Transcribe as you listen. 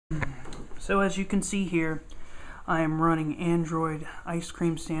So as you can see here, I am running Android ice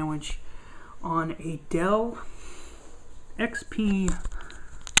cream sandwich on a Dell XP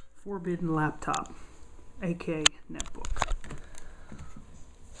Forbidden laptop, aka NETBOOK.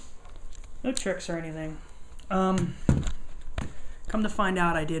 No tricks or anything. Come to find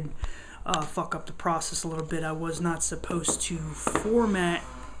out, I did fuck up the process a little bit. I was not supposed to format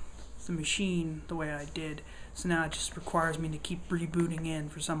the machine the way I did, so now it just requires me to keep rebooting in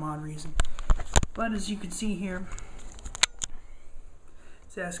for some odd reason. But as you can see here,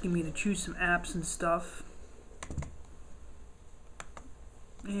 it's asking me to choose some apps and stuff,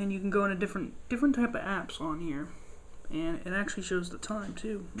 and you can go into different type of apps on here, and it actually shows the time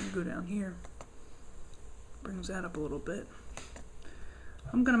too. Let me go down here, brings that up a little bit.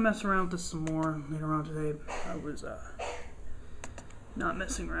 I'm gonna mess around with this some more later on today. I was not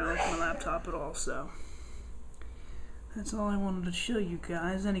messing around with my laptop at all, so that's all I wanted to show you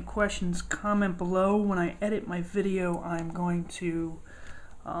guys. Any questions, comment below. When I edit my video, I'm going to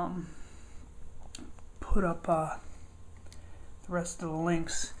put up the rest of the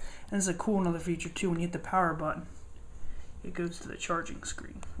links. And this is a cool another feature too. When you hit the power button, it goes to the charging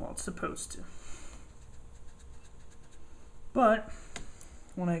screen. Well, it's supposed to. But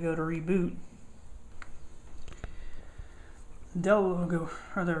when I go to reboot, Dell logo,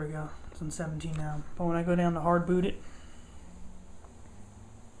 oh there we go, it's on 17 now. But when I go down to hard boot it,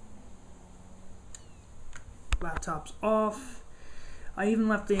 laptop's off. I even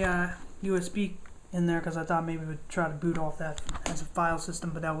left the USB in there because I thought maybe it would try to boot off that as a file system,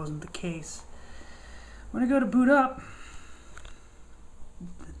 but that wasn't the case. When I go to boot up,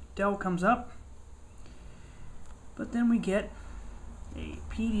 Dell comes up, but then we get a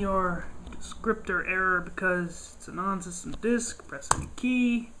PDR descriptor error because it's a non-system disk. Press any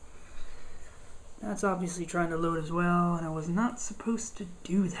key. That's obviously trying to load as well, and I was not supposed to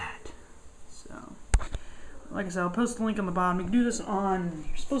do that. So, like I said, I'll post the link on the bottom. You can do this on,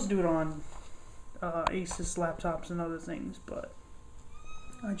 you're supposed to do it on Asus laptops and other things, but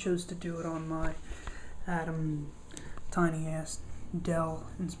I chose to do it on my Atom tiny ass Dell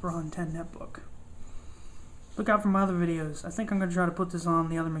Inspiron 10 netbook. Look out for my other videos. I think I'm going to try to put this on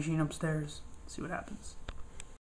the other machine upstairs. See what happens.